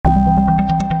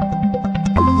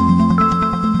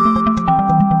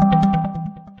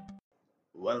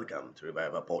welcome to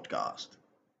Revival Podcast,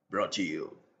 brought to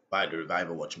you by the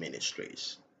Revival Watch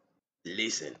Ministries.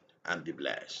 Listen and be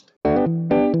blessed. Tonight,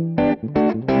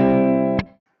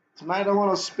 I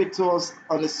want to speak to us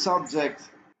on the subject: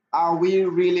 are we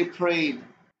really praying?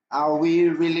 Are we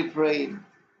really praying?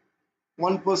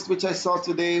 One post which I saw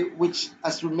today, which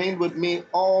has remained with me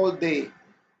all day,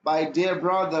 by a dear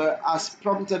brother, has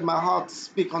prompted my heart to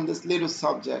speak on this little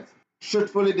subject.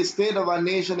 Truthfully, the state of our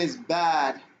nation is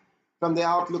bad from the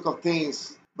outlook of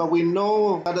things, but we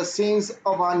know that the sins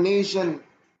of our nation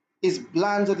is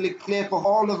blandly clear for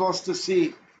all of us to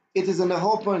see. It is in the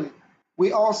open.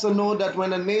 We also know that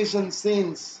when a nation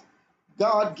sins,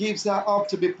 God gives her up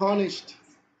to be punished.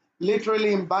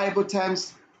 Literally, in Bible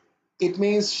terms, it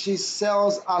means she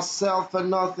sells herself for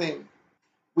nothing.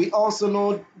 We also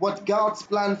know what God's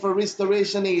plan for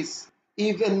restoration is.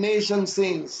 If a nation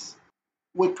sins,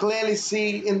 we clearly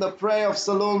see in the prayer of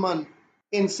Solomon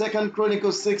in 2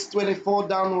 Chronicles 6:24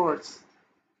 downwards.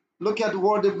 Look at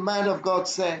what the man of God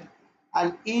said.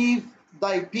 And if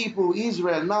thy people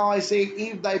Israel, now I say,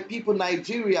 if thy people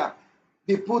Nigeria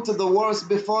be put to the worst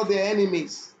before their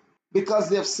enemies, because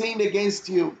they have sinned against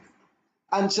you,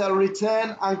 and shall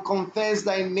return and confess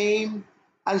thy name,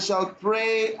 and shall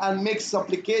pray and make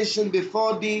supplication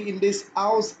before thee in this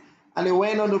house. And he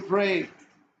went on to pray.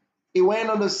 He went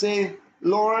on to say,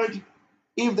 Lord,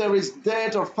 if there is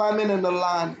dearth or famine in the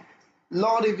land,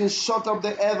 Lord, if you shut up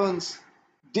the heavens,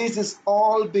 this is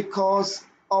all because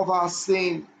of our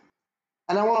sin.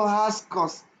 And I want to ask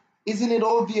us, isn't it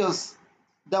obvious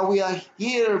that we are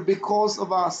here because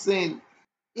of our sin?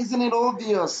 Isn't it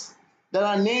obvious that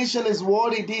our nation is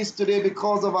what it is today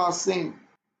because of our sin?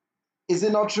 Is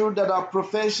it not true that our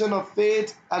profession of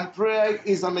faith and prayer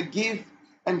is on a give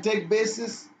and take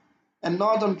basis and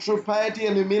not on true piety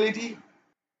and humility?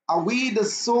 Are we the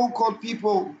so-called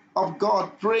people of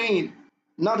God praying,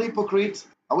 not hypocrite?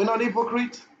 Are we not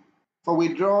hypocrite? For we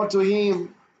draw to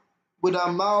him with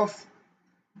our mouth,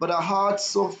 but our hearts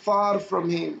so far from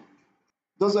him.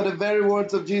 Those are the very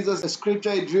words of Jesus, the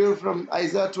scripture I drew from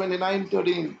Isaiah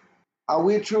 29:13. Are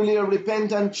we truly a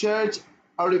repentant church,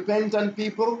 a repentant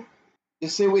people? You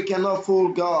say we cannot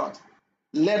fool God.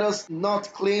 Let us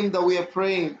not claim that we are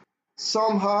praying.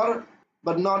 Some are,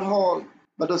 but not all.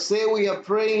 But to say we are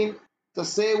praying, to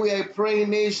say we are a praying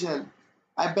nation,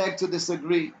 I beg to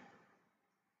disagree.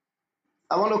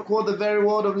 I want to quote the very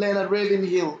word of Leonard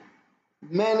Ravenhill.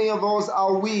 Many of us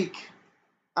are weak,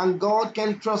 and God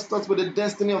can trust us with the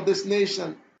destiny of this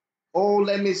nation. Oh,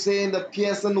 let me say in the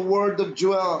piercing word of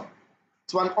Joel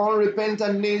to an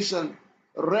unrepentant nation,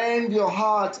 rend your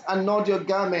heart and not your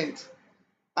garment.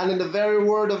 And in the very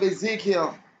word of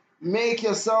Ezekiel, make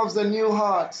yourselves a new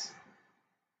heart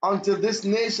until this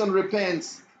nation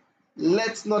repents.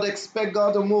 Let's not expect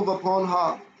God to move upon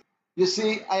her. You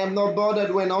see, I am not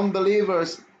bothered when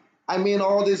unbelievers, I mean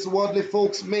all these worldly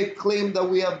folks, make claim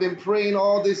that we have been praying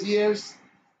all these years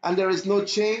and there is no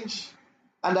change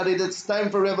and that it is time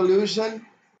for revolution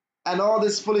and all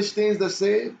these foolish things they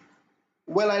say.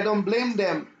 Well, I don't blame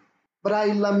them, but I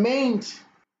lament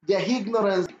their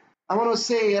ignorance. I want to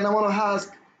say and I want to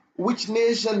ask, which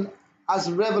nation has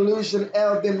revolution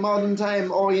held in modern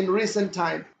time or in recent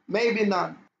time? Maybe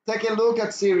none. Take a look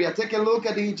at Syria, take a look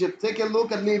at Egypt, take a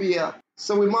look at Libya.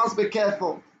 So we must be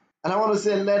careful. And I want to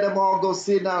say, let them all go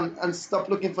sit down and stop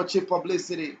looking for cheap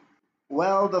publicity.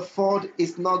 Well, the fault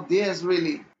is not theirs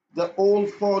really. The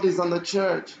old fault is on the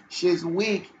church. She is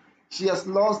weak. She has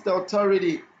lost the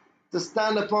authority to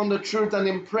stand upon the truth and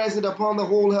impress it upon the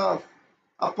whole earth,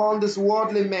 upon these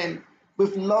worldly men.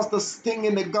 We've lost the sting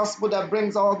in the gospel that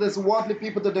brings all these worldly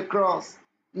people to the cross.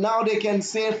 Now they can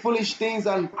say foolish things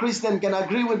and Christians can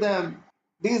agree with them.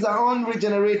 These are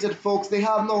unregenerated folks. They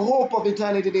have no hope of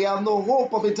eternity. They have no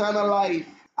hope of eternal life,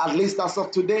 at least as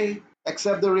of today,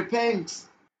 except they repent.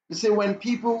 You see, when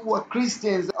people who are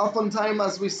Christians, oftentimes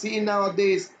as we see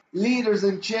nowadays, leaders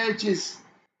in churches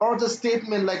utter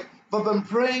statement like, "We've been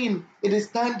praying, it is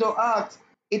time to act."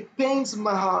 It pains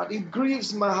my heart, it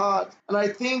grieves my heart, and I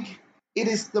think it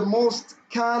is the most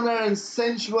carnal and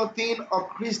sensual thing a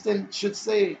Christian should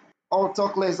say, or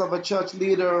talk less of a church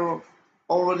leader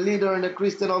or a leader in a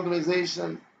Christian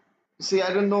organization. You see,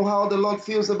 I don't know how the Lord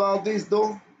feels about this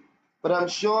though, but I'm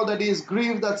sure that he is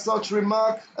grieved at such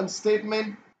remark and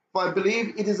statement, for I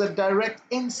believe it is a direct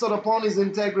insult upon his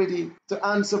integrity to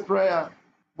answer prayer.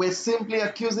 We're simply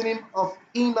accusing him of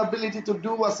inability to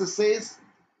do as he says,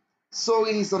 so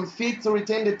he is unfit to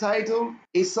retain the title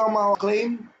he somehow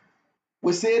claimed.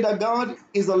 We say that God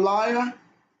is a liar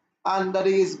and that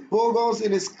he is bogus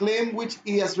in his claim which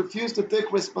he has refused to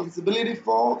take responsibility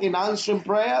for in answering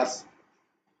prayers.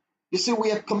 You see, we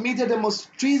have committed the most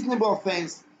treasonable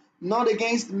offense, not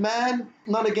against man,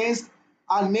 not against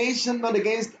our nation, not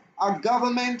against our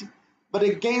government, but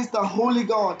against the holy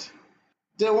God,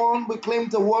 the one we claim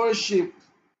to worship,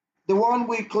 the one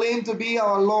we claim to be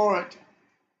our Lord.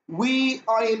 We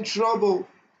are in trouble.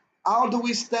 How do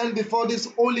we stand before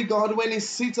this holy God when he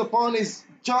sits upon his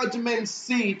judgment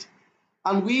seat?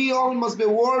 And we all must be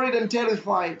worried and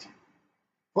terrified.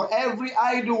 For every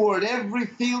idle word, every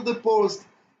filthy post,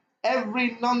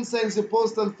 every nonsense you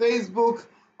post on Facebook,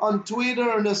 on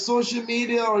Twitter, on the social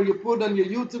media, or you put on your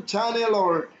YouTube channel,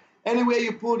 or anywhere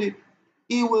you put it,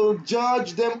 he will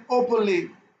judge them openly.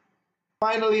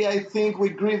 Finally, I think we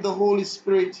grieve the Holy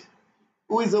Spirit,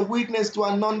 who is a witness to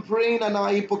our non-praying and our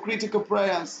hypocritical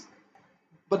prayers.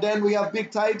 But then we have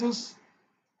big titles.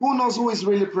 Who knows who is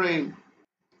really praying?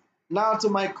 Now to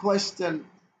my question,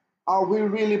 are we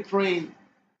really praying?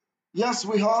 Yes,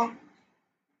 we are.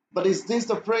 But is this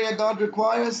the prayer God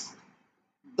requires?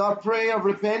 The prayer of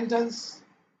repentance?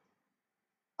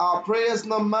 Are prayers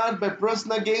not marked by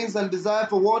personal gains and desire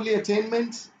for worldly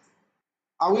attainment?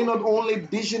 Are we not only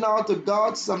dishing out to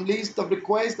God some list of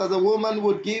requests as a woman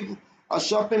would give a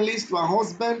shopping list to her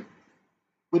husband?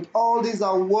 With all these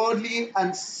are worldly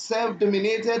and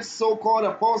self-dominated so-called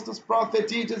apostles,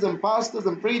 prophets, teachers, and pastors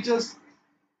and preachers,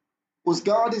 whose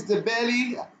God is the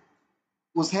belly,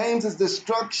 whose hands is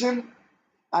destruction,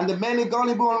 and the many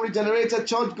gullible unregenerated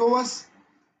churchgoers.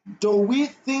 Do we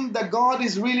think that God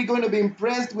is really going to be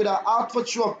impressed with our outward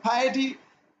show of piety,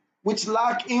 which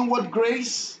lack inward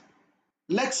grace?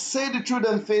 Let's say the truth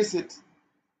and face it.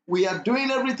 We are doing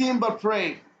everything but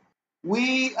pray.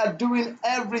 We are doing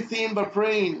everything but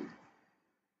praying.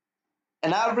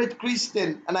 An average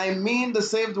Christian, and I mean the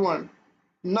saved one,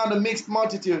 not a mixed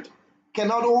multitude,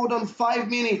 cannot hold on 5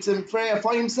 minutes in prayer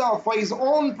for himself, for his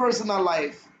own personal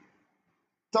life.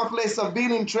 Talk less of being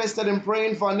interested in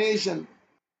praying for a nation.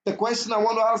 The question I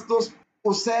want to ask those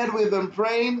who said we've been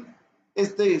praying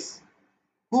is this: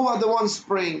 who are the ones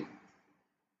praying?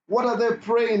 What are they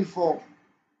praying for?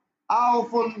 How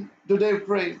often do they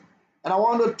pray? And I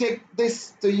want to take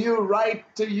this to you, right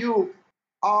to you.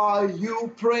 Are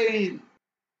you praying?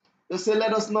 They say,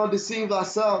 let us not deceive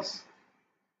ourselves.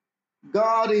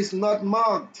 God is not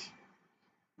mocked.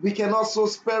 We cannot sow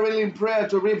sparingly in prayer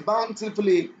to reap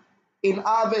bountifully in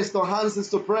harvest or answers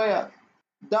to prayer.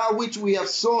 That which we have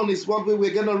sown is what we were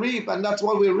going to reap, and that's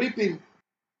what we're reaping.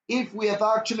 If we have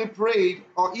actually prayed,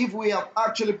 or if we are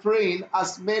actually praying,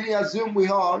 as many assume we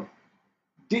are,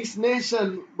 this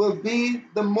nation will be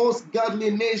the most godly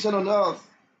nation on earth,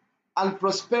 and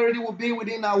prosperity will be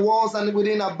within our walls and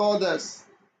within our borders.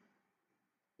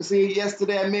 You see,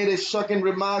 yesterday I made a shocking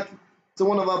remark to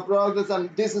one of our brothers,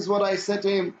 and this is what I said to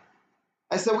him.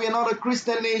 I said, we are not a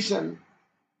Christian nation.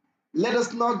 Let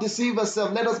us not deceive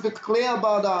ourselves. Let us be clear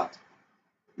about that.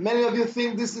 Many of you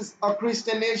think this is a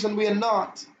Christian nation. We are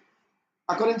not.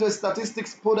 According to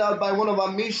statistics put out by one of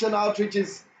our mission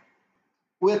outreaches,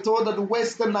 we are told that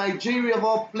Western Nigeria, of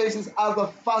all places, has the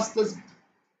fastest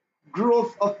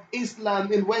growth of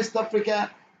Islam in West Africa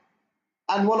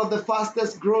and one of the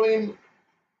fastest growing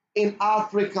in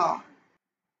Africa.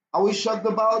 Are we shocked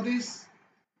about this?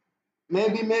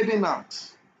 Maybe, maybe not.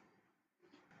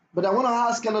 But I want to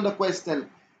ask another question.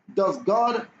 Does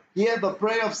God hear the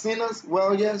prayer of sinners?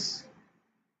 Well, yes.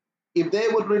 If they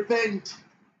would repent,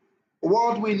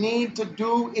 what we need to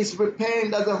do is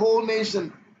repent as a whole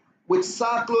nation with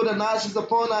sackcloth and ashes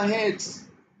upon our heads,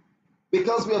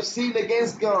 because we have sinned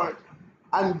against God,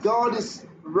 and God is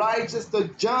righteous to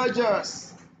judge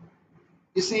us.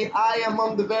 You see, I am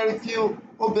among the very few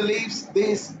who believes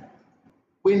this.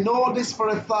 We know this for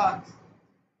a fact,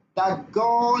 that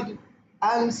God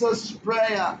answers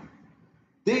prayer.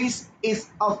 This is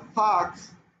a fact.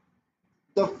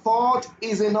 The fault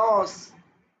is in us,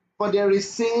 for there is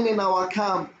sin in our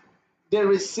camp. There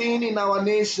is sin in our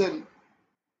nation.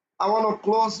 I want to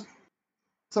close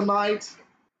tonight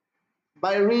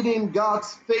by reading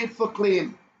God's faithful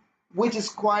claim, which is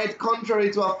quite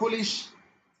contrary to our foolish,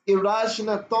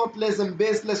 irrational, thoughtless, and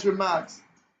baseless remarks.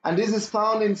 And this is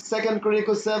found in 2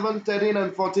 Chronicles 7, 13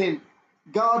 and 14.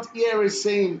 God here is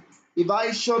saying, if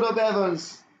I shut up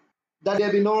heavens, that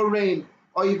there be no rain,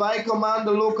 or if I command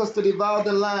the locusts to devour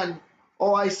the land,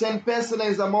 or I send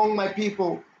pestilence among my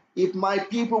people, if my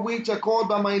people which are called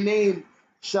by my name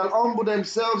shall humble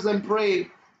themselves and pray,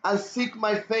 and seek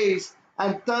my face,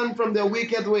 and turn from their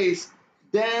wicked ways,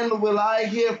 then will I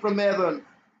hear from heaven,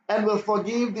 and will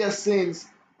forgive their sins,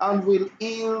 and will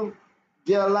heal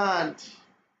their land.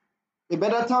 We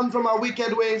better turn from our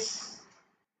wicked ways.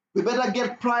 We better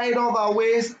get pride off our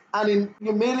ways and in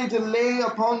humility lay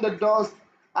upon the dust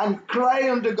and cry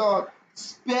unto God,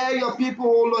 spare your people,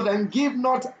 O Lord, and give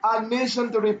not our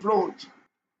nation to reproach.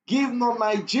 Give not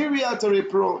Nigeria to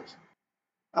reproach.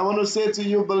 I want to say to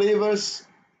you, believers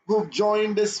who've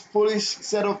joined this foolish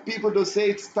set of people to say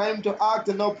it's time to act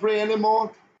and not pray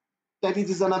anymore, that it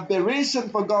is an aberration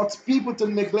for God's people to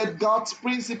neglect God's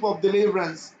principle of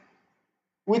deliverance,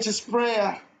 which is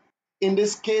prayer. In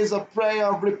this case, a prayer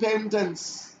of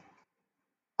repentance,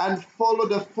 and follow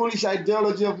the foolish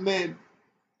ideology of men.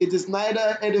 It is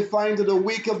neither edifying to the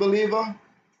weaker believer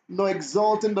nor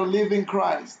exalting the living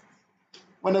Christ.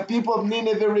 When the people of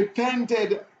Nineveh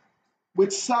repented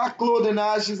with sackcloth and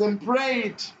ashes and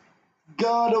prayed,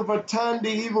 God overturned the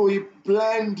evil he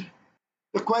planned.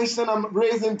 The question I'm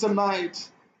raising tonight,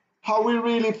 are we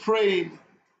really praying?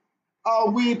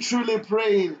 Are we truly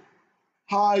praying?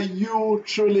 Are you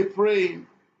truly praying?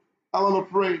 I want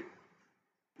to pray.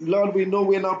 Lord, we know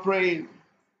we're not praying.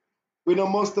 We know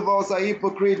most of us are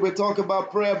hypocrites. We talk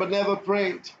about prayer but never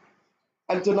prayed.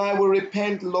 And tonight we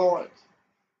repent, Lord.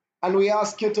 And we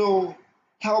ask you to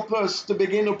help us to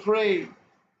begin to pray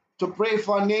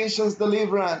for our nation's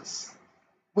deliverance.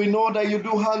 We know that you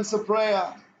do answer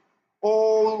prayer.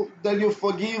 Oh, that you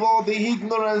forgive all the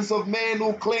ignorance of men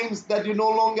who claims that you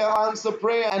no longer answer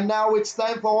prayer. And now it's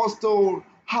time for us to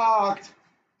act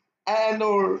and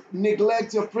or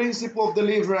neglect your principle of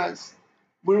deliverance.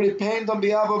 We repent on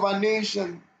behalf of our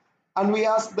nation, and we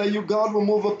ask that you, God, will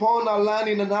move upon our land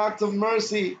in an act of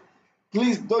mercy.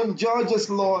 Please don't judge us,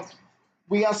 Lord.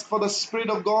 We ask for the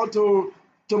Spirit of God to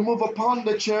move upon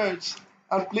the church,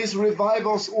 and please revive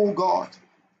us, oh God,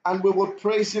 and we will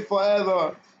praise you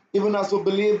forever, even as we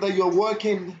believe that you're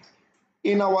working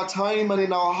in our time and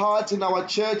in our heart, in our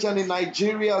church and in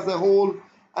Nigeria as a whole,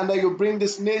 and that you bring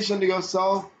this nation to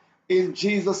yourself. In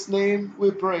Jesus' name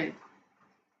we pray.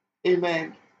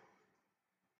 Amen.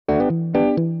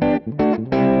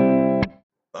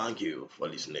 Thank you for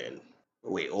listening.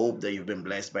 We hope that you've been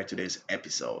blessed by today's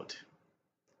episode.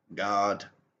 God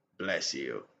bless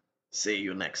you. See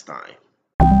you next time.